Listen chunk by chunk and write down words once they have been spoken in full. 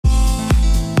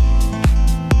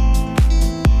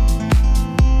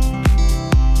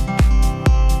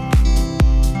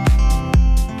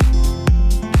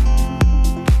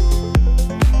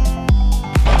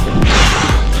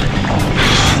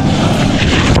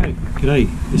G'day,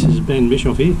 this is Ben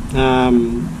Bischoff here,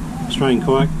 Australian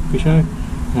kayak fisher.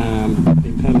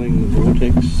 Been paddling the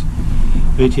Vortex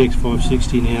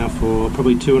VTX560 now for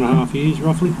probably 2.5 years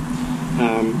roughly.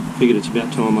 Figured it's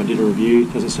about time I did a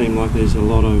review. Doesn't seem like there's a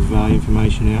lot of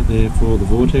information out there for the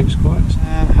Vortex kayaks.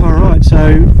 Alright,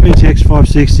 so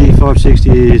VTX560,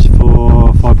 560 is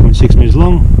for 5.6 metres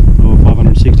long or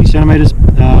 560 centimetres.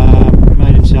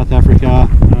 Made in South Africa,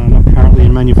 not currently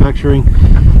in manufacturing.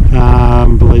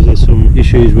 Believes there's some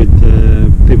issues with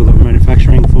the people that were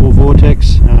manufacturing for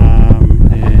Vortex,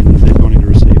 and they've gone into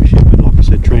receivership. But like I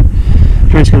said,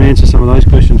 Trent's going to answer some of those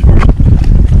questions for us.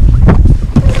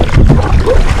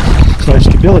 So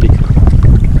stability.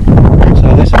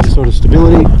 So this is the sort of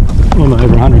stability. I'm over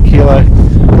 100 kilo.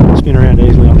 Spin around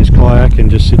easily on this kayak and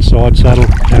just sit side saddle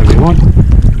however you want.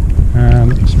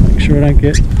 Just make sure I don't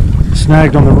get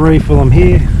snagged on the reef while I'm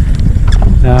here.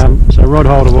 So rod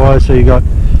holder wise, so you got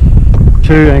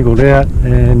 2 angled out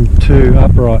and 2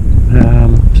 upright.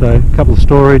 So a couple of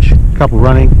storage, a couple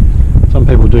running. Some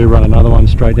people do run another one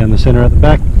straight down the centre at the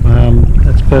back.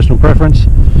 That's personal preference.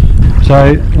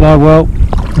 So live well.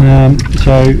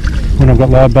 So when I've got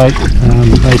live bait,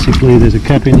 basically there's a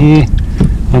cap in here,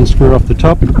 unscrew off the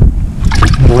top.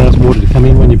 It allows water to come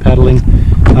in when you're paddling.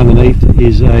 Underneath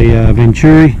is a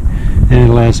venturi, and it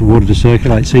allows the water to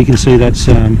circulate. So you can see that's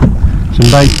some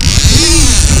bait.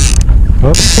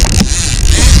 Oh.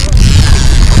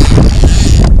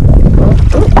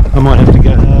 I might have to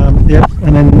go. Yep,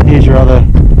 and then here's your other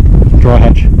dry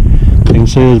hatch. You can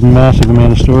see there's a massive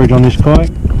amount of storage on this kayak.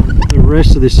 The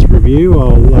rest of this review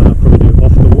I'll probably do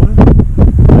off the water.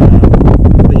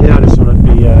 But yeah, I just thought it'd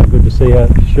be good to see how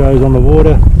it shows on the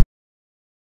water.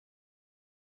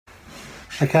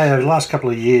 Okay, over the last couple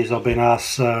of years I've been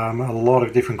asked a lot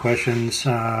of different questions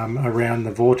around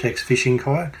the Vortex fishing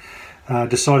kayak.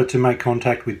 Decided to make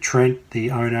contact with Trent, the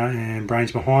owner and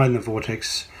brains behind the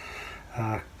Vortex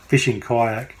fishing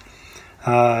kayak.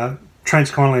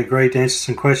 Trent's kindly agreed to answer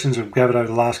some questions we've gathered over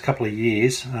the last couple of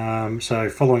years. So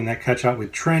following that catch up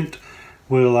with Trent,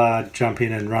 we'll jump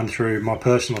in and run through my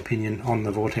personal opinion on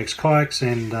the Vortex kayaks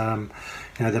and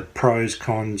you know, the pros,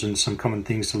 cons and some common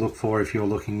things to look for if you're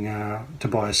looking to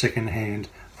buy a second-hand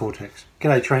Vortex.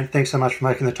 G'day Trent, thanks so much for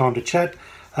making the time to chat.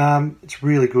 It's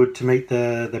really good to meet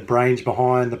the brains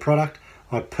behind the product.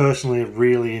 I personally have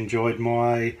really enjoyed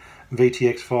my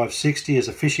VTX560 as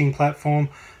a fishing platform,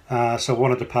 so I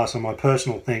wanted to pass on my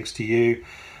personal thanks to you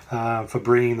for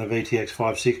bringing the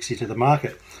VTX560 to the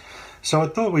market. So I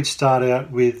thought we'd start out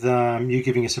with you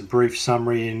giving us a brief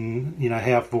summary in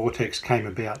how Vortex came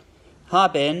about. Hi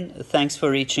Ben, thanks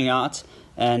for reaching out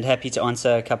and happy to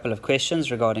answer a couple of questions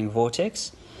regarding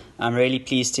Vortex. I'm really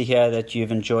pleased to hear that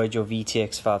you've enjoyed your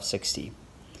VTX560.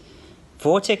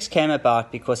 Vortex came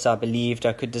about because I believed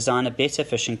I could design a better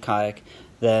fishing kayak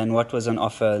than what was on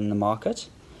offer in the market.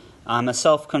 I'm a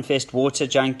self-confessed water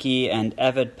junkie and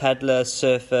avid paddler,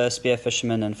 surfer,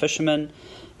 spearfisherman and fisherman,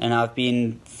 and I've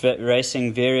been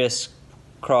racing various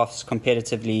crafts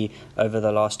competitively over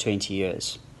the last 20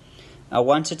 years. I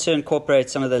wanted to incorporate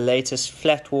some of the latest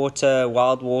flat water,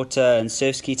 wild water and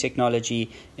surf ski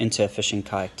technology into a fishing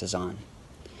kayak design.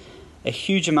 A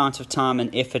huge amount of time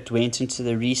and effort went into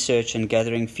the research and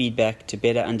gathering feedback to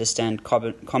better understand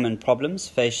common problems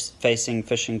facing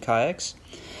fishing kayaks.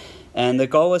 And the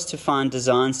goal was to find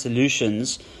design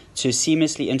solutions to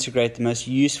seamlessly integrate the most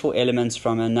useful elements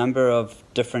from a number of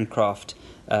different craft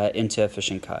into a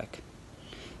fishing kayak.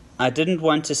 I didn't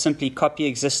want to simply copy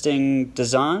existing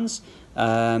designs.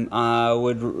 I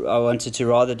wanted to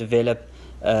rather develop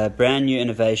a brand new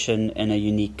innovation in a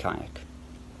unique kayak.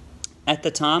 At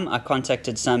the time, I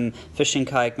contacted some fishing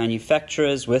kayak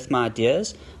manufacturers with my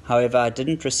ideas. However, I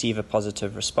didn't receive a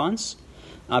positive response.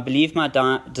 I believe my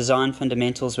design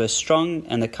fundamentals were strong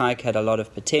and the kayak had a lot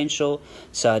of potential,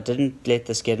 so I didn't let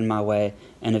this get in my way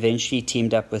and eventually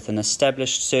teamed up with an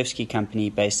established surf ski company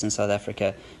based in South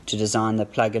Africa to design the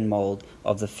plug and mold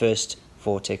of the first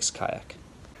Vortex kayak.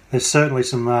 There's certainly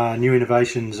some new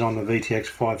innovations on the VTX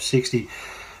 560.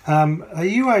 Are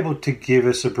you able to give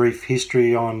us a brief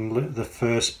history on the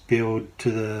first build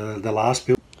to the last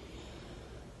build?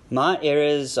 My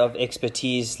areas of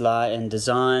expertise lie in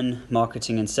design,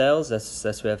 marketing and sales.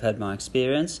 That's where I've had my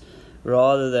experience,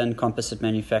 rather than composite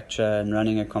manufacture and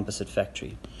running a composite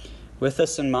factory. With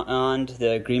this in mind,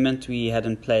 the agreement we had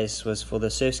in place was for the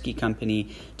surf ski company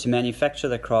to manufacture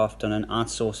the craft on an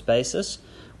outsourced basis,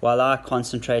 while I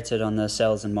concentrated on the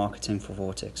sales and marketing for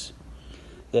Vortex.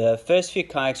 The first few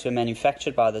kayaks were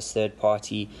manufactured by this third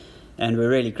party and were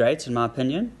really great in my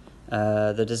opinion.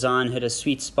 The design hit a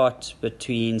sweet spot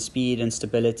between speed and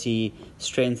stability,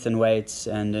 strength and weight,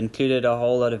 and included a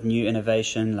whole lot of new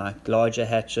innovation like larger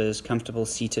hatches, comfortable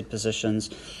seated positions,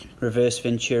 reverse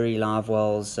venturi live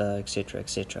wells, etc.,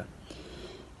 etc.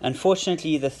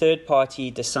 Unfortunately, the third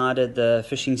party decided the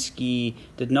fishing ski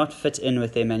did not fit in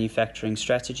with their manufacturing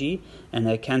strategy, and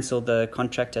they cancelled the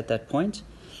contract at that point.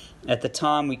 At the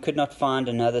time, we could not find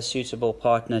another suitable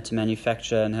partner to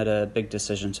manufacture and had a big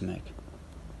decision to make.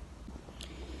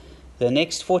 The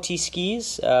next 40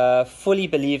 skis fully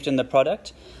believed in the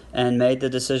product and made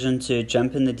the decision to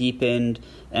jump in the deep end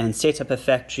and set up a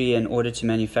factory in order to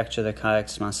manufacture the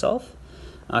kayaks myself.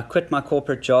 I quit my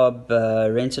corporate job,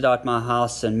 rented out my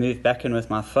house and moved back in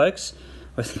with my folks,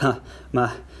 with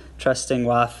my trusting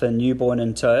wife and newborn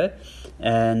in tow,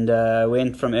 and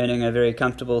went from earning a very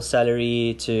comfortable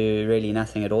salary to really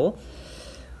nothing at all.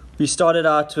 We started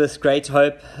out with great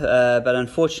hope, but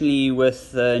unfortunately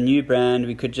with the new brand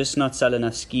we could just not sell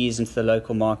enough skis into the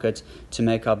local market to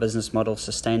make our business model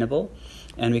sustainable,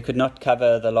 and we could not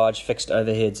cover the large fixed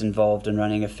overheads involved in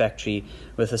running a factory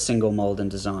with a single mold and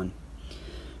design.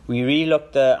 We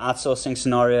relooked the outsourcing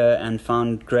scenario and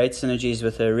found great synergies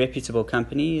with a reputable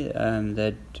company that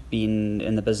had been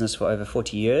in the business for over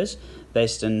 40 years,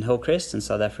 based in Hillcrest in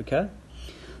South Africa.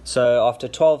 So after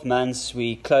 12 months,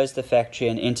 we closed the factory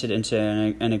and entered into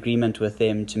an agreement with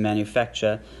them to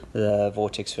manufacture the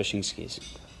Vortex fishing skis.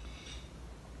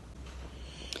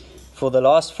 For the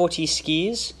last 40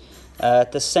 skis,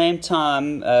 at the same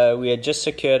time, we had just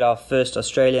secured our first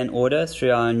Australian order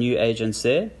through our new agents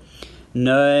there.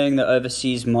 Knowing the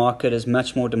overseas market is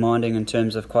much more demanding in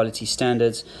terms of quality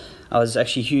standards, I was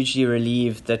actually hugely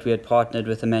relieved that we had partnered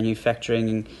with a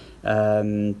manufacturing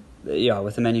company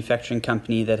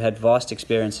that had vast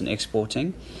experience in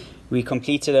exporting. We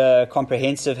completed a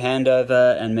comprehensive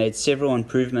handover and made several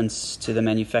improvements to the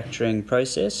manufacturing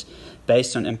process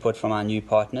based on input from our new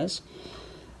partners.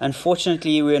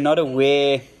 Unfortunately, we were not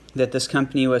aware that this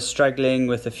company was struggling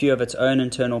with a few of its own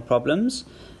internal problems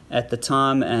at the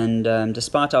time, and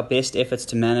despite our best efforts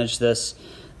to manage this,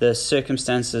 the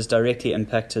circumstances directly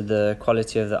impacted the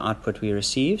quality of the output we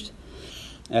received.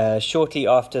 Shortly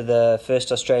after the first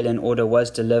Australian order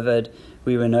was delivered,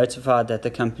 we were notified that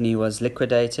the company was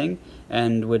liquidating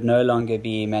and would no longer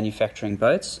be manufacturing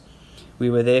boats. We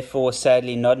were therefore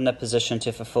sadly not in a position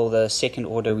to fulfill the second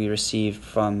order we received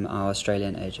from our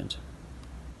Australian agent.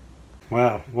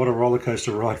 Wow, what a roller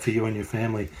coaster ride for you and your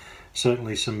family.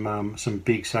 Certainly some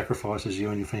big sacrifices you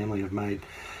and your family have made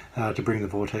to bring the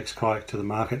Vortex kayak to the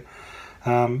market.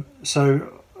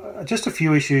 Just a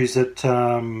few issues that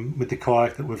with the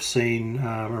kayak that we've seen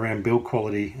around build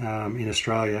quality in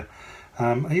Australia.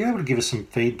 Are you able to give us some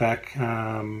feedback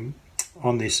on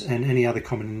this and any other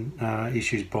common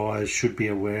issues buyers should be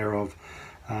aware of?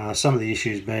 Some of the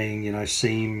issues being,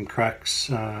 seam cracks,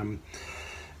 the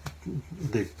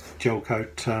gel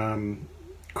coat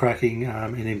cracking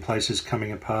and in places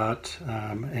coming apart,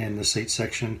 and the seat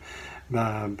section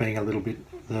being a little bit,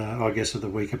 of the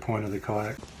weaker point of the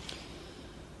kayak.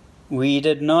 We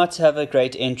did not have a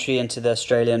great entry into the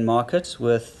Australian market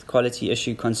with quality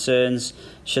issue concerns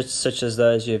such as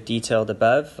those you have detailed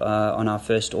above on our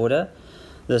first order.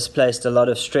 This placed a lot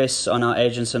of stress on our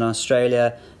agents in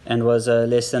Australia and was a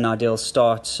less than ideal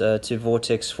start to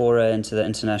Vortex foray into the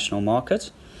international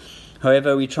market.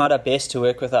 However, we tried our best to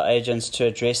work with our agents to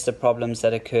address the problems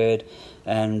that occurred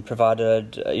and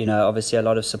provided, obviously a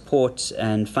lot of support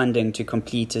and funding to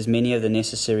complete as many of the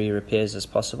necessary repairs as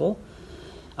possible.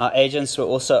 Our agents were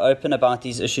also open about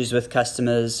these issues with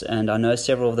customers, and I know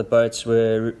several of the boats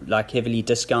were heavily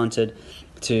discounted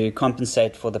to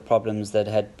compensate for the problems that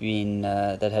had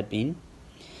been.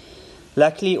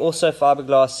 Luckily, also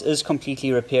fiberglass is completely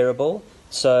repairable.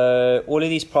 So all of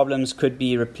these problems could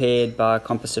be repaired by a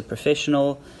composite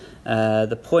professional.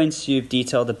 The points you've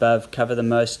detailed above cover the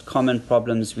most common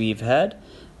problems we've had.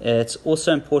 It's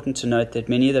also important to note that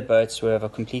many of the boats were of a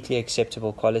completely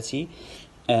acceptable quality,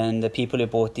 and the people who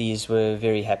bought these were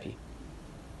very happy.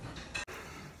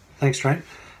 Thanks, Trent.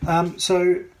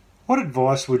 So what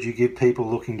advice would you give people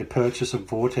looking to purchase a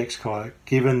Vortex kayak,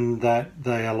 given that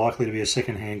they are likely to be a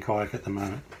second-hand kayak at the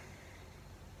moment?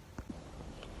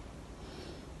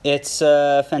 It's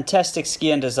a fantastic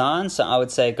ski and design, so I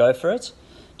would say go for it.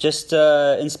 Just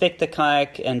inspect the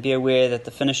kayak and be aware that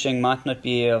the finishing might not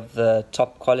be of the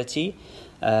top quality.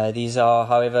 These are,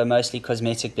 however, mostly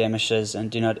cosmetic blemishes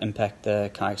and do not impact the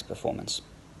kayak's performance.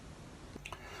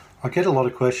 I get a lot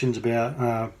of questions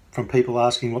about from people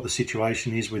asking what the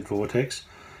situation is with Vortex.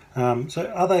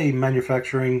 So are they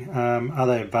manufacturing? Are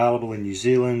they available in New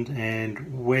Zealand?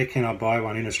 And where can I buy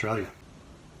one in Australia?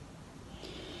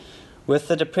 With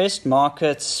the depressed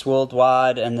markets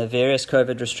worldwide and the various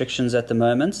COVID restrictions at the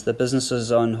moment, the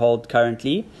businesses on hold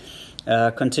currently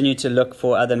continue to look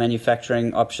for other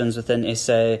manufacturing options within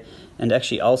SA and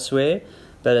actually elsewhere.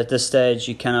 But at this stage,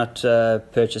 you cannot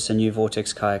purchase a new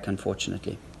Vortex kayak,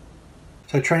 unfortunately.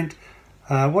 So Trent,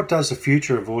 what does the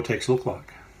future of Vortex look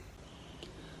like?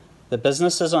 The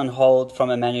business is on hold from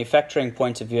a manufacturing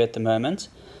point of view at the moment,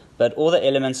 but all the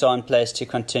elements are in place to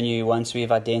continue once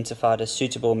we've identified a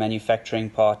suitable manufacturing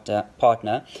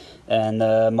partner and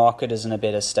the market is in a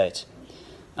better state.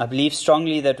 I believe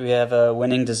strongly that we have a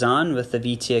winning design with the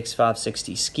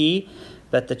VTX560 ski,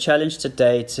 but the challenge to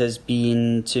date has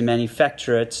been to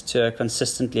manufacture it to a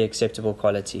consistently acceptable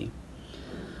quality.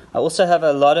 I also have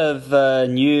a lot of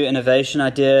new innovation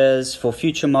ideas for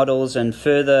future models and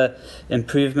further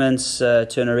improvements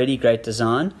to an already great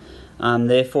design. I'm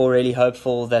therefore really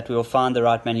hopeful that we will find the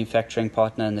right manufacturing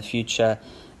partner in the future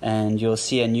and you'll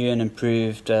see a new and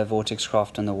improved Vortex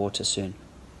craft on the water soon.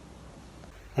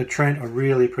 Trent, I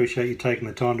really appreciate you taking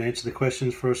the time to answer the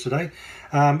questions for us today.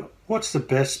 What's the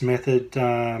best method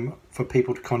for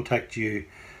people to contact you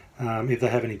if they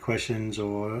have any questions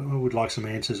or would like some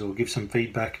answers or give some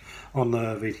feedback on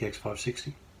the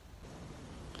VTX560?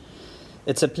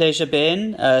 It's a pleasure,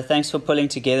 Ben. Thanks for pulling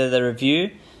together the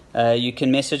review. You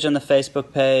can message on the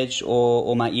Facebook page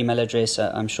or my email address.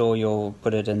 I'm sure you'll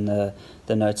put it in the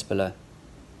notes below.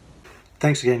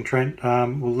 Thanks again, Trent.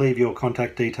 We'll leave your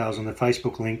contact details on the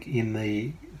Facebook link in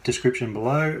the description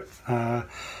below.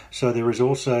 So there is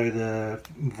also the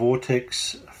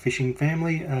Vortex Fishing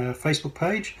Family Facebook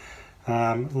page.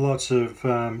 Lots of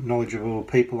knowledgeable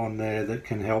people on there that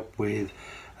can help with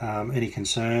any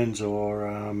concerns or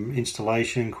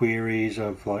installation queries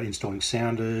of like installing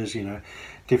sounders,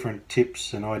 different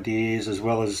tips and ideas, as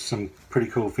well as some pretty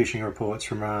cool fishing reports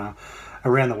from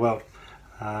around the world,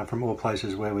 from all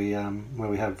places where we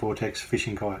have Vortex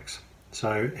fishing kayaks.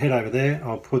 So head over there.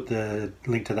 I'll put the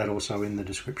link to that also in the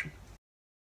description.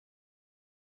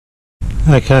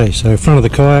 Okay, so front of the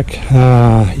kayak,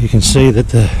 you can see that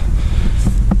the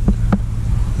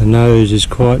nose is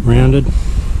quite rounded.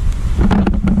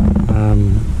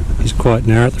 It's quite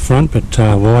narrow at the front, but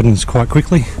widens quite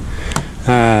quickly.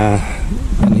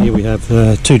 And here we have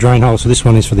two drain holes. So this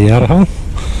one is for the outer hole.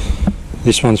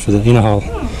 This one's for the inner hole.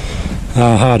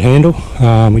 Hard handle,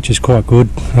 which is quite good,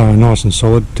 nice and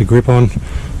solid to grip on.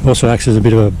 Also acts as a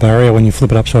bit of a barrier when you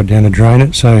flip it upside down to drain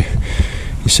it. So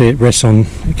you see it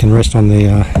can rest on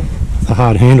the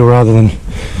hard handle rather than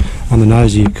on the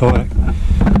nose of your kayak.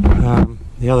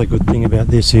 The other good thing about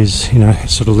this is,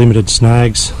 it's sort of limited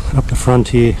snags up the front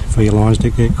here for your lines to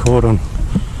get caught on.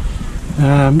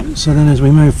 So then as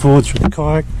we move forward through the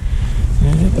kayak,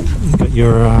 you've got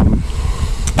your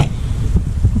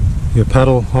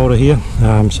paddle holder here,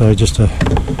 so just a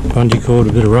bungee cord,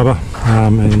 a bit of rubber,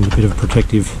 and a bit of a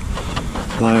protective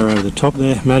layer over the top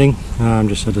there, matting,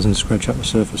 just so it doesn't scratch up the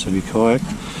surface of your kayak.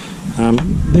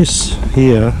 This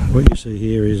here, what you see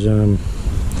here is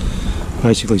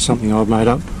basically something I've made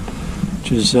up,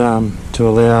 which is to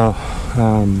allow,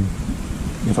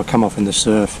 if I come off in the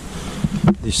surf,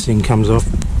 this thing comes off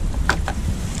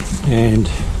and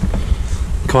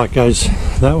the kayak goes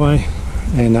that way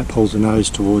and that pulls the nose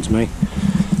towards me.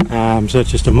 So it's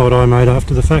just a mod I made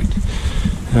after the fact.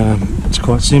 It's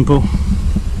quite simple. A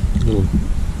little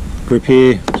grip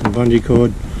here, some bungee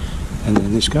cord, and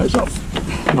then this goes off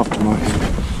to my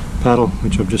paddle,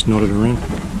 which I've just knotted around.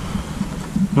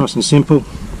 Nice and simple.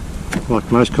 Like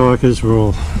most kayakers, we're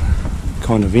all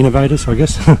kind of innovators, I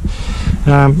guess.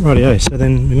 Rightio, so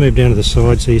then we move down to the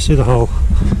side. So you see the hole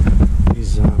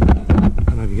is, I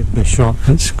don't know if you get the best shot,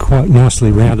 it's quite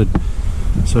nicely rounded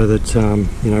so that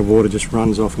water just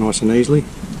runs off nice and easily.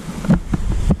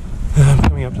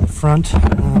 Coming up to the front,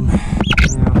 now,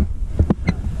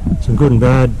 some good and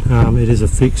bad. It is a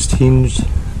fixed hinged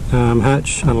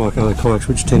hatch, unlike other kayaks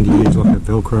which tend to use like a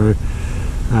Velcro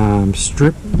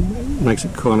strip. Makes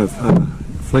it kind of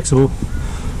flexible.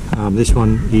 This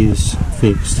one is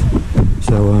fixed,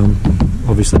 so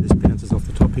obviously this bounces off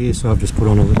the top here, so I've just put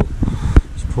on a little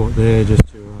support there just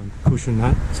to cushion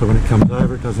that, so when it comes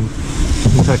over it doesn't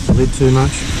impact the lid too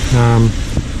much. A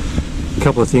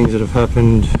couple of things that have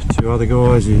happened to other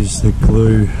guys is the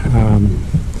glue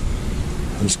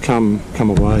has come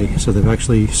away, so they've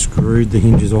actually screwed the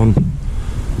hinges on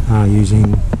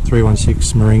using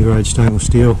 316 marine grade stainless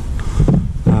steel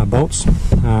bolts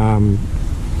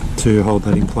to hold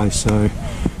that in place. So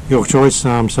your choice.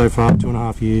 So far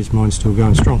 2.5 years, mine's still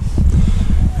going strong.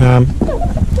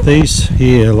 These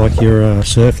here, like your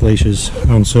surf leashes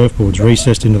on surfboards,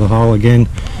 recessed into the hole again,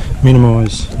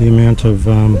 minimise the amount of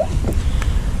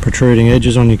protruding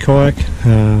edges on your kayak,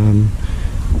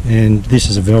 and this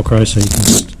is a Velcro, so you can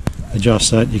just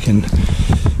adjust that. You can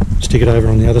stick it over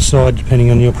on the other side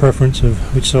depending on your preference of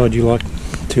which side you like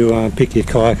to pick your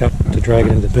kayak up to drag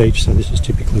it into the beach. So this is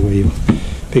typically where you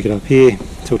pick it up here,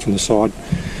 tilt from the side,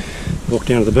 walk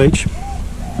down to the beach.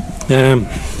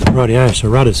 Rightio, so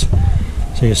rudders.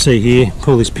 So you see here,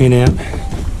 pull this pin out,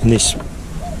 and this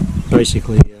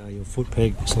basically your foot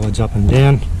peg slides up and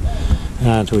down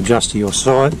to adjust to your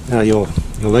side, your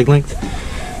leg length.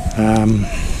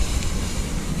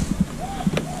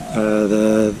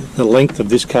 The length of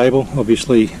this cable,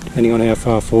 obviously, depending on how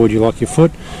far forward you like your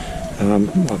foot.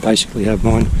 I basically have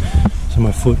mine, so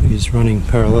my foot is running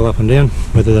parallel up and down.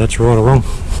 Whether that's right or wrong,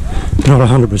 not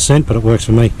 100%, but it works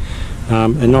for me.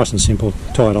 And nice and simple,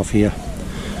 tie it off here.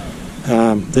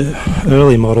 The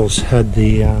early models had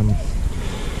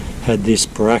this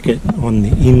bracket on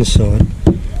the inside,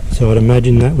 so I'd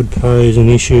imagine that would pose an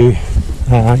issue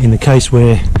in the case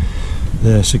where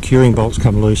the securing bolts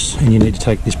come loose and you need to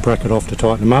take this bracket off to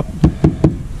tighten them up.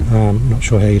 Not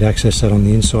sure how you'd access that on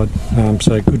the inside,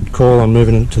 so good call on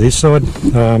moving it to this side.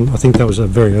 I think that was a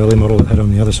very early model that had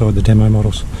on the other side the demo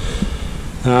models.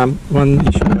 One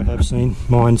issue I have seen,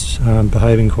 mine's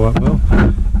behaving quite well,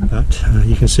 but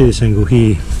you can see this angle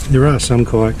here. There are some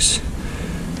kayaks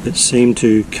that seem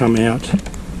to come out at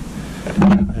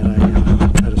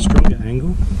a stronger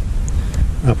angle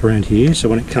up around here, so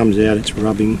when it comes out it's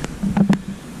rubbing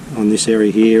on this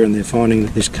area here, and they're finding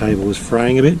that this cable is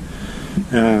fraying a bit.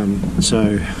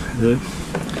 So the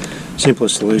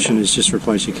simplest solution is just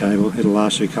replace your cable. It'll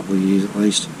last you a couple of years at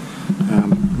least.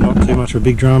 Not too much of a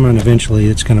big drama, and eventually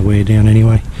it's going to wear down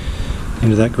anyway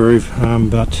into that groove.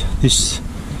 But this,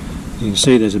 you can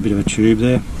see there's a bit of a tube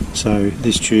there. So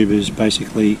this tube is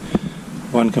basically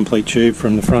one complete tube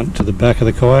from the front to the back of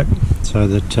the kayak, so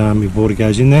that if water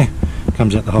goes in there, it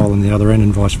comes out the hole in the other end,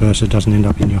 and vice versa, it doesn't end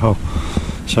up in your hole.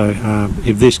 So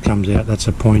if this comes out, that's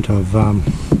a point of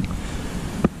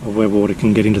where water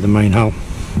can get into the main hull,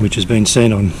 which has been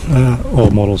seen on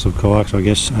all models of kayaks, I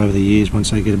guess, over the years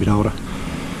once they get a bit older.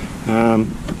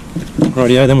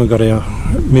 Rightio, then we've got our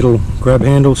middle grab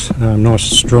handles, nice,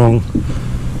 strong,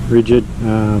 rigid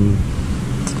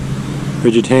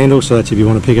handle, so that's if you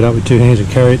want to pick it up with two hands and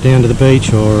carry it down to the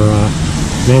beach, or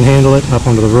manhandle it up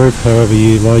onto the roof, however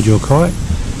you load your kayak.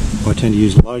 I tend to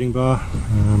use a loading bar.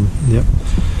 Yep.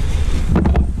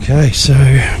 Okay, so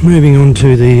moving on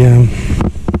to the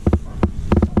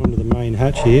main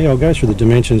hatch here. I'll go through the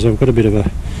dimensions. I've got a bit of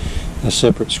a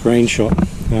separate screenshot,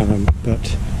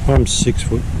 but I'm 6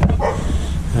 foot,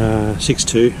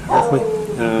 6'2" roughly,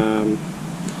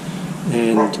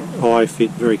 and I fit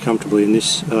very comfortably in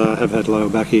this. I have had lower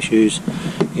back issues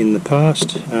in the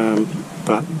past,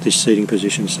 but this seating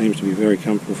position seems to be very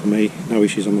comfortable for me. No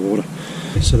issues on the water.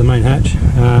 So the main hatch,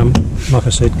 like I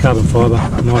said, carbon fibre,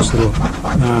 nice little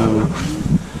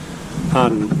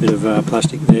hardened bit of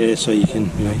plastic there, so you can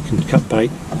cut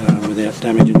bait without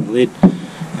damaging the lid.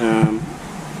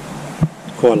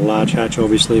 Quite a large hatch,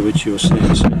 obviously, which you'll see in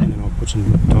a second, and I'll put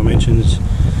some dimensions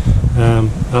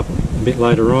up a bit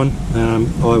later on.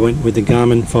 I went with the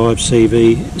Garmin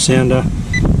 5CV sounder,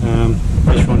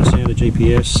 Fish-Finder sounder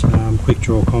GPS, quick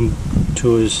draw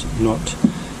contours, not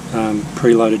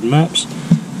preloaded maps,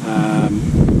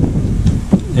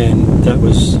 and that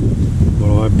was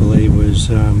what I believe was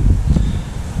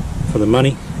for the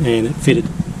money, and it fit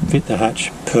the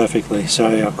hatch perfectly,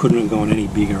 so I couldn't have gone any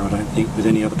bigger, I don't think, with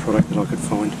any other product that I could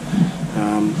find.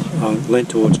 I leant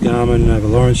towards Garmin over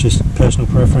Lawrence, just personal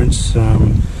preference,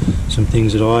 some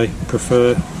things that I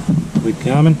prefer with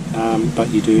Garmin, but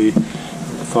you do the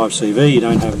 5CV, you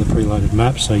don't have the preloaded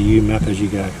map, so you map as you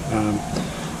go.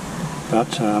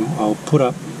 But I'll put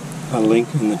up a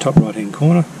link in the top right hand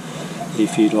corner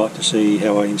if you'd like to see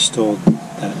how I installed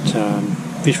that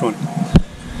Fish-Finder.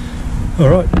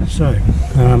 Alright, so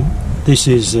this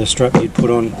is the strap you'd put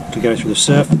on to go through the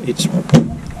surf. It's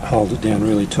hold it down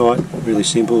really tight, really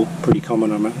simple, pretty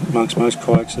common amongst most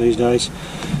kayaks these days.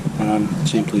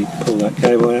 Simply pull that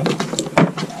cable out,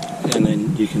 and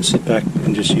then you can sit back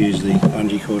and just use the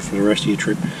bungee cord for the rest of your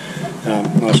trip.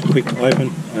 Nice and quick to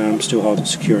open, still holds it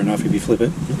secure enough. If you flip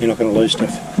it, you're not going to lose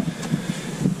stuff.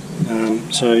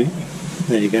 So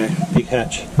there you go, big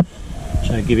hatch.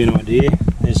 So to give you an idea,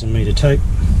 there's some metre tape.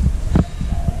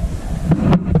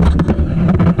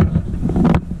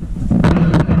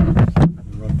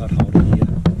 Rod butt holder here,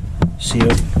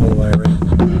 sealed all the way around.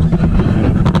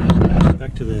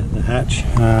 Back to the hatch.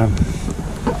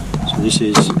 So this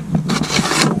is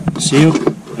sealed.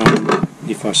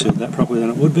 If I sealed that properly, then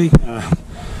it would be,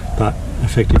 but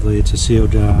effectively it's a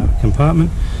sealed compartment.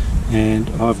 and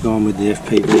I've gone with the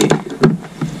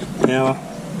FPV-Power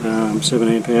 7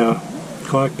 amp hour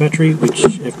kayak battery, which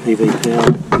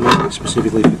FPV-Power made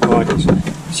specifically for kayakers.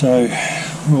 So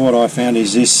what I found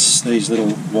is these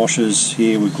little washers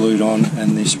here were glued on,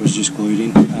 and this was just glued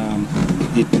in.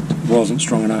 It wasn't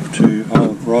strong enough to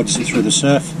hold rods through the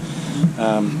surf,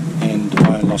 and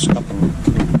I lost a couple.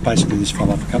 Basically, this fell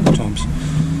off a couple of times.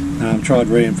 Tried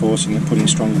reinforcing it, putting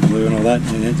stronger glue and all that,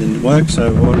 and it didn't work.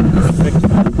 So what I've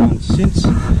effectively done since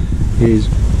is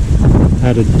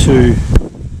added two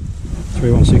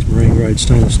 316 marine grade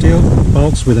stainless steel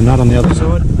bolts with a nut on the other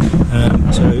side.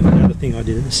 So another thing I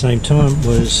did at the same time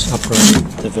was upgrade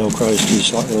the velcros to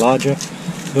slightly larger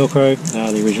velcro.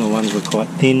 The original ones were quite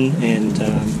thin and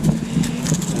a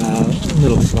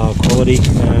little bit lower quality.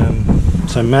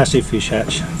 So massive fish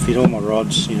hatch, fit all my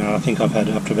rods. You know, I think I've had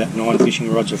up to about 9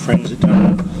 fishing rods of friends that don't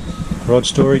have rod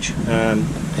storage,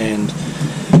 and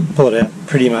pull it out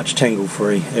pretty much tangle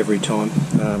free every time.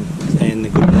 And the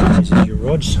good news is your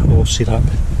rods all sit up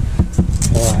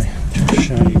high. Just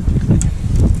show you quickly.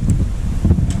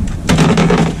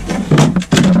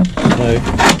 So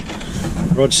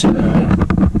rods sit high,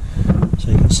 so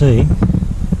you can see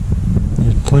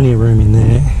there's plenty of room in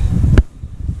there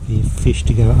for your fish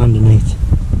to go underneath.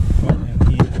 Right out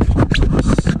here, this hatch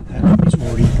is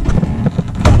already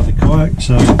part of the kayak,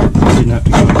 so I didn't have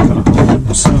to go and cut a hole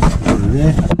myself over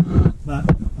there. But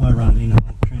I run in a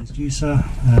transducer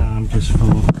just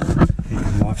for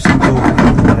keeping life simple,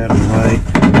 out of the way.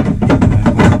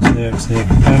 It's there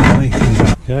permanently.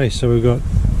 Okay, so we've got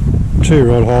 2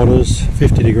 rod holders,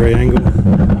 50-degree angle,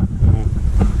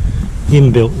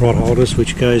 inbuilt rod holders,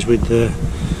 which goes with the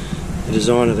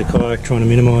design of the kayak, trying to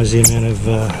minimise the amount of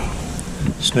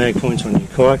snag points on your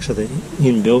kayak, so they're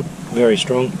inbuilt, very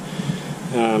strong.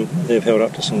 They've held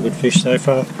up to some good fish so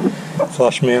far.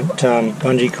 Flush mount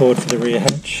bungee cord for the rear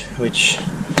hatch, which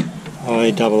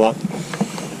I double up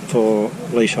for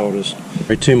leash holders.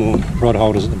 2 more rod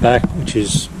holders at the back, which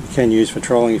is you can use for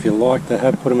trolling if you like. They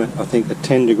have put them at, I think, a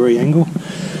 10-degree angle,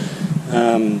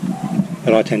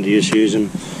 but I tend to just use them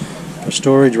for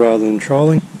storage rather than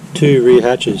trolling. 2 rear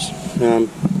hatches,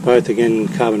 both again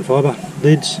carbon fibre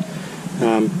lids,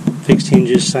 fixed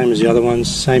hinges, same as the other ones.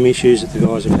 Same issues that the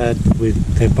guys have had with,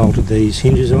 they've bolted these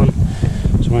hinges on,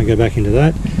 so I won't go back into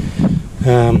that.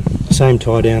 Same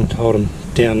tie down to hold them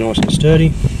down nice and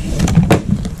sturdy,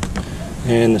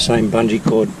 and the same bungee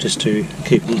cord just to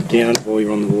keep them down while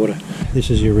you're on the water. This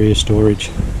is your rear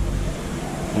storage.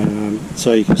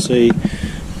 So you can see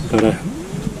you've got a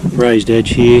raised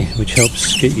edge here, which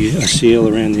helps get you a seal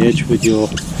around the edge with your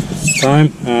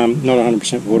foam. Not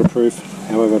 100% waterproof,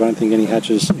 however I don't think any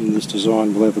hatches in this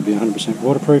design will ever be 100%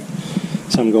 waterproof.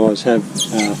 Some guys have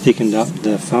thickened up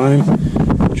the foam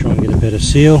to try and get a better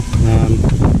seal.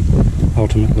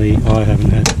 Ultimately I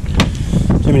haven't had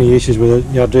too many issues with it.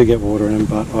 Yeah, I do get water in them,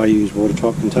 but I use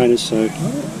watertight containers, so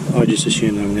I just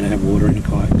assume that I'm going to have water in a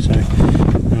kayak. So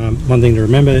one thing to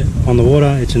remember, on the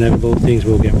water it's inevitable, things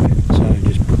will get wet, so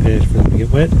just prepare for them to get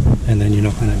wet and then you're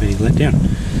not going to be let down.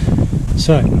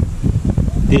 So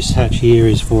this hatch here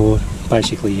is for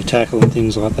basically your tackle and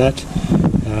things like that,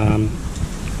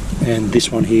 and this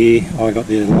one here I got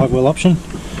the live well option,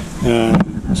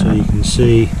 so you can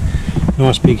see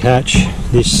nice big hatch.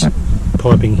 This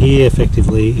piping here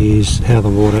effectively is how the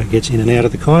water gets in and out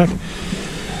of the kayak.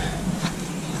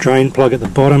 Drain plug at the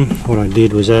bottom. What I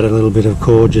did was add a little bit of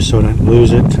cord just so I don't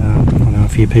lose it. I know a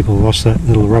few people lost that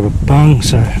little rubber bung,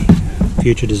 so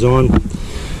future design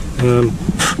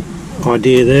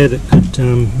idea there that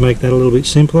could make that a little bit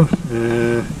simpler.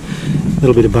 A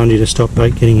little bit of bungee to stop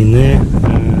bait getting in there.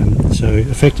 So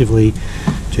effectively,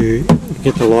 to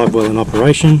get the live well in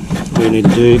operation, all you need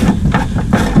to do,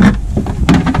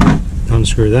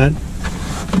 unscrew that,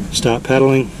 start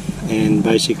paddling, and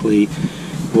basically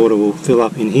water will fill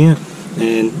up in here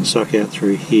and suck out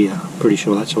through here. Pretty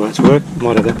sure that's the way it's worked.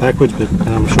 Might have that backwards, but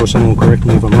I'm sure someone will correct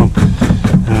me if I'm wrong.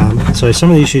 So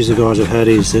some of the issues the guys have had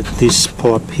is that this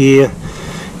pipe here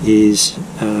is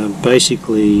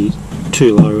basically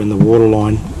too low in the water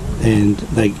line, and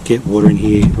they get water in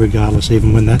here regardless,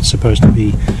 even when that's supposed to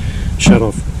be shut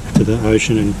off to the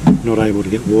ocean and not able to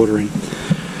get water in.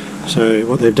 So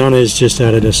what they've done is just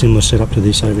added a similar setup to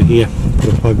this over here.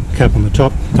 Put a plug cap on the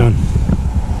top, done.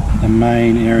 The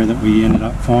main area that we ended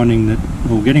up finding that,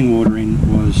 well, getting water in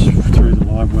was through the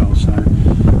live well. So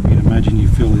you can imagine you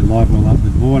fill the live well up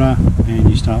with water and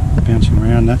you start bouncing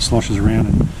around, that sloshes around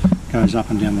and goes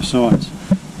up and down the sides.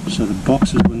 So the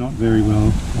boxes were not very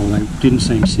well, or they didn't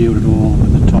seem sealed at all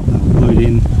at the top. They were glued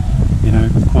in, you know,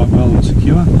 quite well and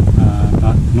secure,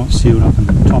 but not sealed up in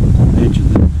the top edge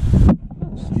of the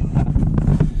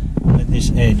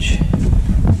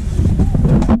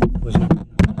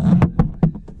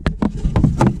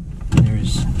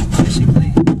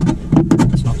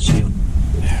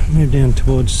move down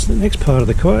towards the next part of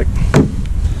the kayak.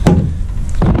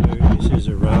 So this is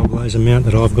a Railblaza mount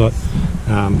that I've got.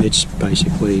 It's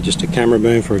basically just a camera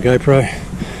boom for a GoPro.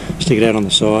 Stick it out on the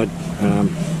side.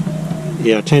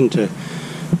 Yeah, I tend to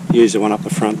use the one up the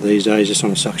front these days, just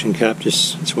on a suction cap.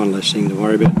 Just it's one less thing to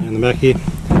worry about down the back here.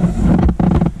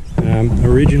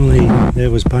 Originally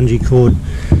there was bungee cord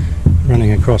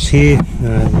running across here,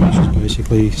 which is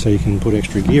basically so you can put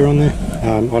extra gear on there.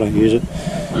 I don't use it.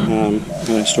 I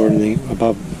don't store anything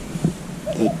above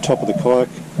the top of the kayak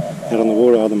out on the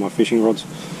water other than my fishing rods,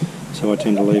 so I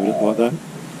tend to leave it like that.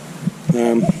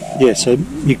 Yeah, so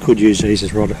you could use these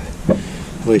as rod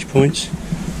leash points,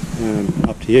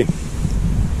 up to you.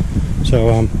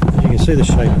 So you can see the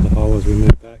shape of the hole as we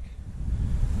move back.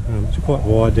 It's quite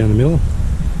wide down the middle.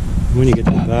 And when you get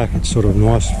to the back, it's sort of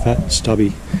nice, fat,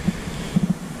 stubby.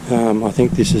 I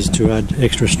think this is to add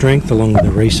extra strength along with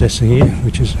the recess in here,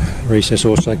 which is recess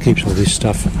also keeps all this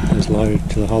stuff as low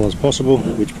to the hull as possible,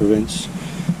 which prevents.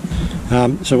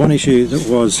 So one issue that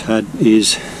was had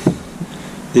is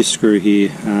this screw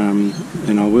here,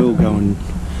 and I will go and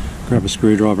grab a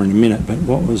screwdriver in a minute, but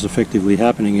what was effectively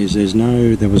happening is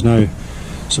there was no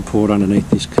support underneath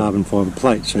this carbon fibre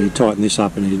plate, so you tighten this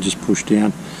up and it just push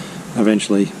down,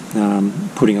 eventually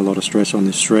putting a lot of stress on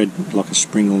this thread, like a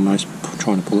spring almost,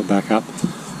 trying to pull it back up.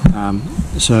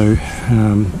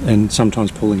 And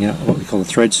sometimes pulling out what we call a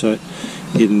thread cert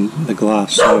in the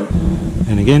glass. So,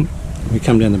 and again, we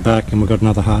come down the back and we've got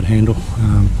another hard handle.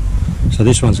 So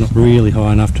this one's not really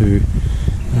high enough to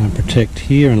protect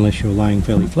here unless you're laying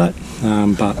fairly flat,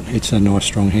 but it's a nice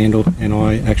strong handle, and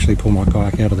I actually pull my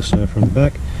kayak out of the surf from the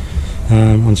back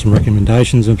on some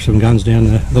recommendations of some guns down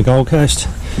the Gold Coast,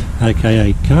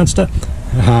 aka Canster.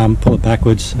 Pull it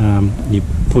backwards, you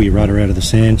pull your rudder out of the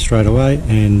sand straight away,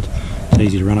 and it's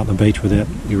easy to run up the beach without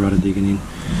your rudder digging in.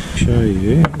 Show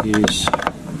you is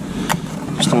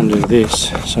just undo this.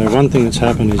 So one thing that's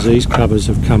happened is these covers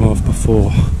have come off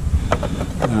before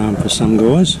for some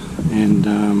guys, and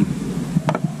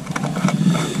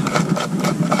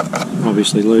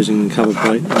obviously losing the cover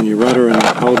plate on your rudder and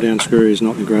the hold down screw is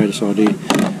not the greatest idea.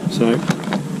 So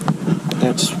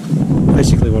that's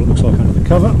basically what it looks like under the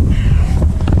cover.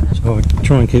 So I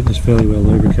try and keep this fairly well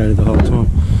lubricated the whole time.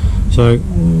 So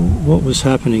what was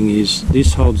happening is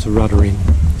this holds the rudder in.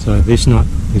 So this nut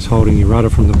is holding your rudder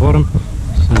from the bottom.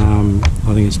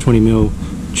 I think it's 20mm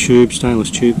tube,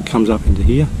 stainless tube, comes up into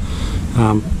here.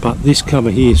 But this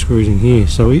cover here screws in here,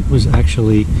 so it was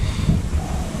actually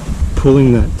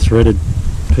pulling that threaded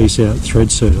piece out, thread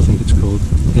cert I think it's called,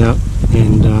 out,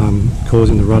 and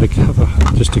causing the rudder cover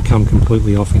just to come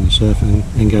completely off in the surf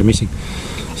and go missing.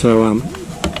 So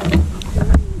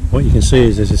what you can see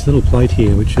is there's this little plate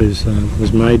here which is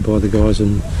was made by the guys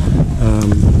and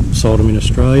sold them in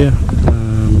Australia,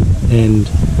 and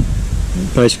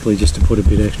basically just to put a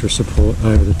bit extra support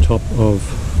over the top of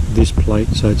this plate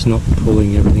so it's not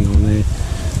pulling everything on there.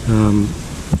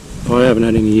 I haven't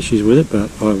had any issues with it,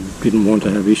 but I didn't want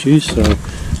to have issues, so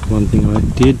one thing I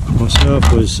did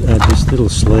myself was add this little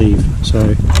sleeve. So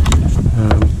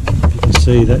you can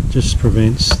see that just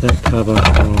prevents that cover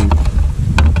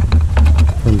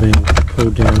from being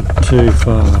pulled down too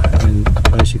far and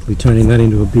basically turning that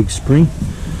into a big spring.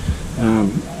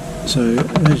 So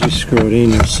as you screw it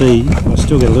in, you'll see I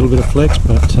still get a little bit of flex,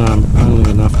 but only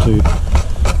enough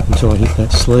until I hit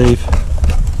that sleeve,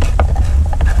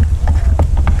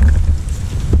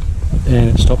 and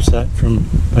it stops that from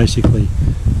basically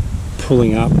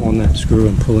pulling up on that screw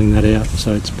and pulling that out.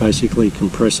 So it's basically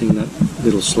compressing that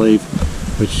little sleeve,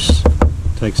 which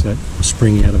takes that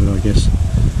spring out of it, I guess.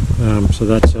 So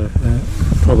that's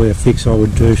probably a fix I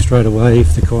would do straight away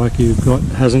if the kayak you've got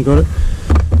hasn't got it.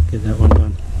 Get that one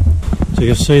done. So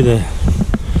you'll see they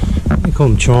call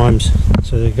them chimes.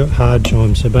 So they've got hard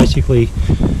chimes. So basically,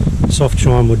 soft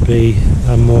chime would be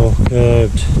a more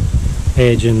curved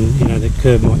edge, and you know the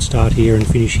curve might start here and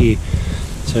finish here.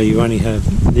 So you only have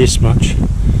this much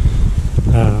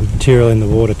material in the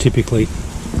water typically.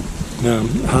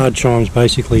 Hard chimes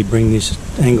basically bring this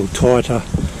angle tighter,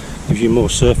 gives you more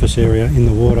surface area in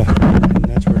the water, and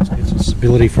that's where it gets its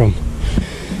stability from.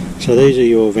 So these are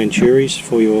your venturis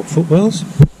for your footwells.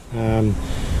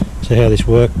 So how this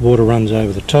works, water runs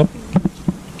over the top.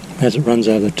 As it runs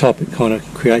over the top, it kind of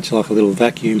creates like a little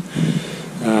vacuum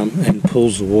and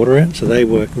pulls the water out, so they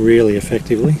work really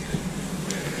effectively.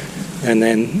 And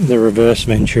then the reverse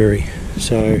venturi.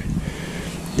 So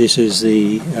this is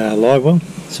the live well,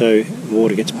 so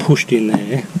water gets pushed in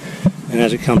there, and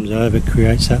as it comes over it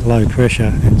creates that low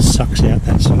pressure and sucks out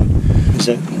that side. It's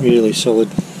that really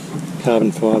solid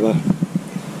carbon fibre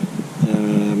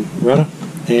rudder,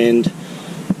 and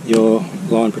your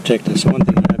line protector. So one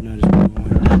thing I have noticed on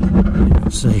mine, you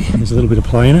can see there's a little bit of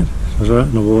play in it. I was right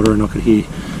in the water and I could hear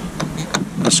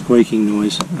a squeaking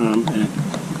noise, and it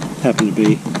happened to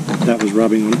be that was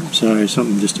rubbing on it. So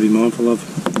something just to be mindful of.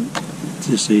 It's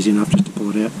just easy enough just to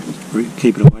pull it out,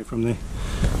 keep it away from there.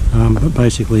 But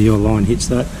basically your line hits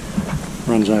that,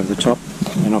 runs over the top,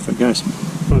 and off it goes.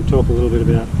 I want to talk a little bit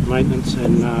about maintenance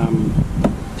and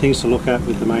things to look at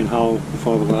with the main hull, the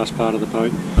fiberglass part of the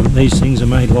boat. These things are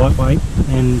made lightweight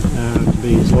and to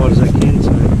be as light as they can,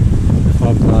 so the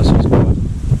fiberglass is quite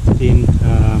thin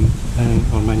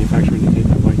and on manufacturing to keep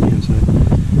that weight down. So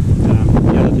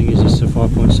the other thing is this is a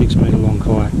 5.6 metre long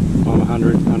kayak. I'm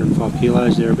 105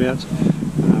 kilos thereabouts,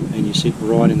 and you sit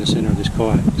right in the centre of this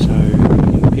kayak. So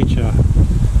you can picture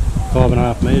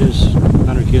 5.5 metres,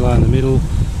 100 kilo in the middle.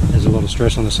 There's a lot of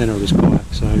stress on the centre of this kayak,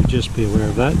 so just be aware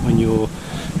of that when you're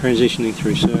transitioning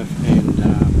through surf. And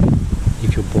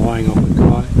if you're buying off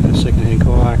a second-hand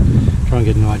kayak, try and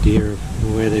get an idea of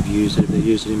where they've used it. If they've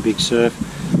used it in big surf,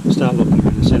 start looking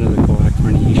around the centre of the kayak for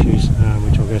any issues,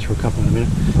 which I'll go through a couple in a minute.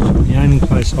 The only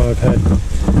place I've had,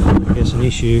 I guess, an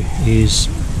issue is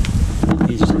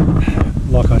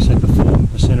like I said before,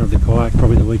 the centre of the kayak,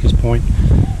 probably the weakest point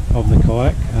of the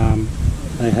kayak.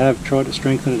 They have tried to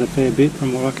strengthen it a fair bit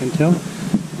from what I can tell,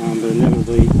 but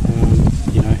inevitably,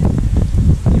 you know,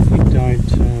 if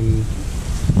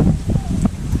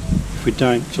we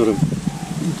don't sort of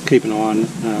keep an eye on it,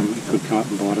 it could come up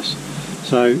and bite us.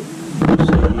 So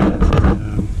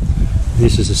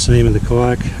this is the seam of the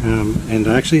kayak, and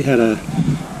I actually had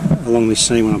along this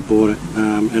seam when I bought it,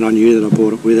 and I knew that I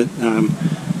bought it with it.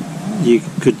 You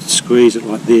could squeeze it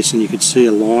like this, and you could see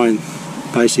a line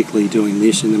basically doing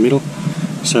this in the middle.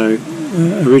 So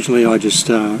originally I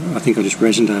think I just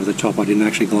resined over the top. I didn't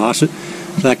actually glass it.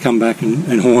 So that come back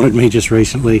and haunted me just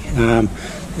recently, and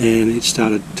it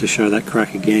started to show that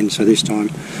crack again. So this time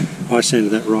I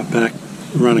sanded that right back,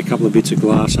 run a couple of bits of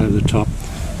glass over the top,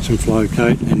 some flow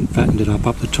coat, and fattened it up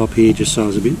the top here just so it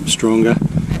was a bit stronger.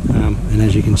 And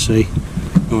as you can see,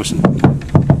 nice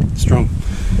and strong.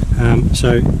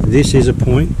 So this is a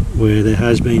point where there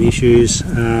has been issues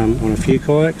on a few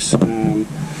kayaks.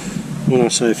 When I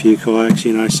say a few kayaks,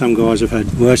 you know, some guys have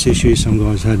had worse issues, some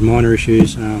guys have had minor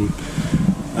issues.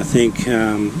 I think,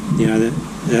 you know,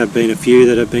 there have been a few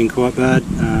that have been quite bad,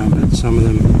 but some of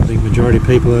them, I think majority of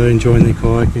people are enjoying their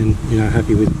kayak and, you know,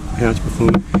 happy with how it's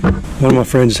performing. One of my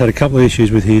friends had a couple of issues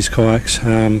with his kayaks,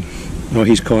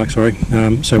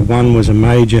 so one was a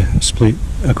major split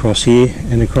across here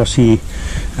and across here,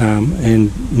 and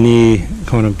near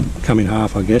kind of come in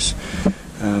half, I guess.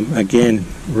 Again,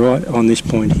 right on this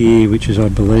point here, which is, I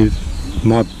believe,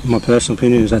 my personal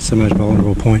opinion is that's the most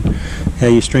vulnerable point. How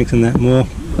you strengthen that more,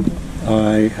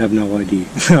 I have no idea.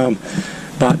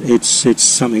 But it's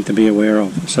something to be aware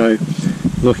of. So,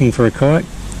 looking for a kayak,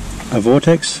 a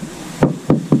Vortex,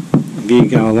 if you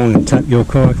go along and tap your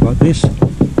kayak like this,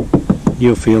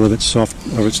 you'll feel if it's soft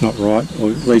or it's not right, or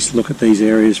at least look at these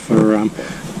areas for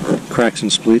cracks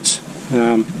and splits.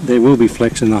 There will be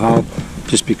flex in the hull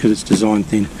just because it's designed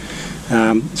thin.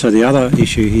 So the other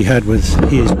issue he had was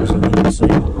his was along the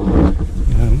seam,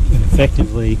 and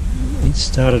effectively it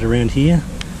started around here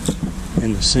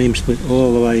and the seam split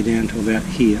all the way down to about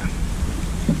here.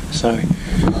 So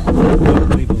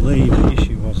what we believe the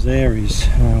issue was there is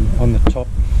on the top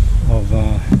of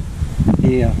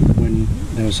here, when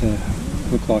there was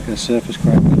looked like a surface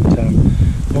crack, but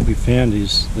what we found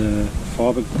is the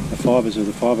fibres of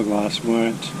the fiberglass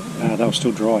weren't, they were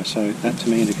still dry, so that to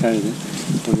me indicated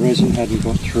that the resin hadn't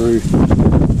got through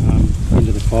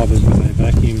into the fibres when they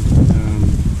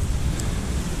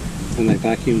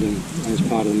vacuumed them as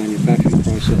part of the manufacturing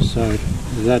process. So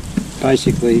that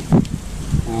basically,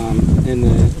 and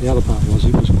the other part was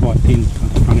it was quite thin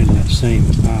at the front end of that seam.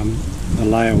 The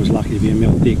layer was lucky to be a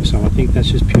mil thick, so I think that's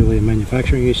just purely a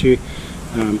manufacturing issue.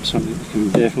 Something that can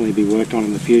definitely be worked on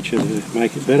in the future to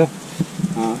make it better.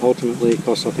 Ultimately it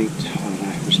cost, I think, I don't know,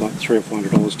 it was like $300 or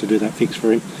 $400 to do that fix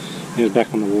for him. He was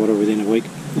back on the water within a week,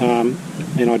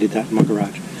 and I did that in my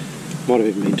garage. Might have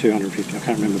even been $250, I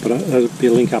can't remember, but there'll be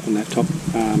a link up on that top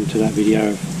to that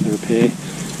video of the repair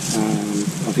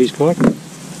of his kayak.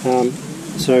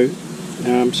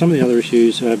 Some of the other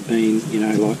issues have been, you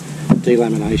know, like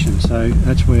delamination. So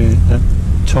that's where that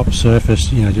top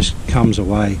surface, you know, just comes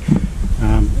away.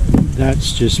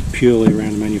 That's just purely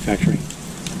around the manufacturing.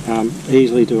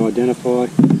 Easily to identify.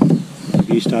 If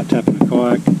you start tapping a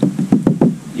kayak,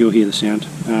 you'll hear the sound.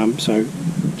 So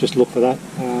just look for that.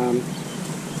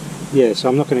 Yeah, so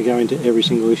I'm not going to go into every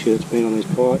single issue that's been on these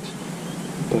kayaks,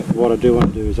 but what I do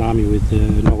want to do is arm you with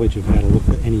the knowledge of how to look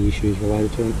at any issues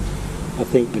related to them. I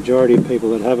think majority of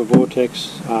people that have a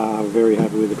Vortex are very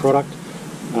happy with the product.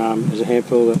 There's a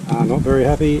handful that are not very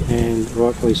happy, and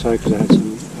rightfully so, because I had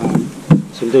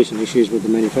some decent issues with the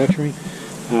manufacturing.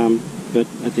 But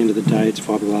at the end of the day, it's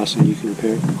fiberglass and you can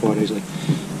repair it quite easily,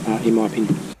 in my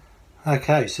opinion.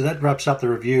 Okay, so that wraps up the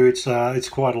review. It's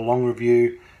quite a long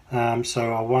review,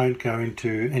 so I won't go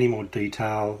into any more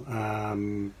detail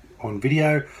on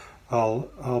video.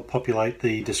 I'll populate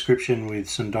the description with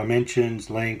some dimensions,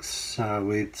 lengths,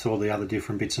 with all the other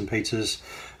different bits and pieces,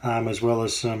 as well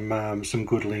as some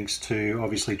good links to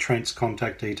obviously Trent's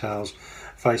contact details,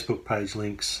 Facebook page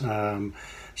links.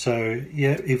 So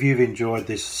yeah, if you've enjoyed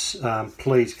this,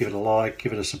 please give it a like,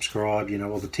 give it a subscribe, you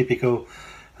know, all the typical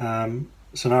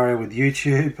scenario with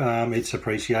YouTube. It's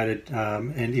appreciated,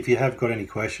 and if you have got any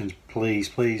questions,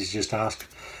 please just ask.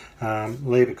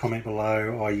 Leave a comment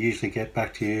below. I usually get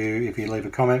back to you if you leave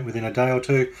a comment within a day or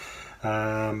two.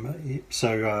 Yeah,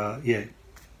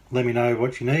 let me know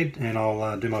what you need, and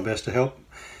I'll do my best to help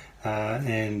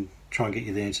and try and get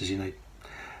you the answers you need.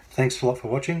 Thanks a lot for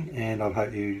watching, and I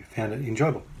hope you found it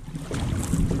enjoyable.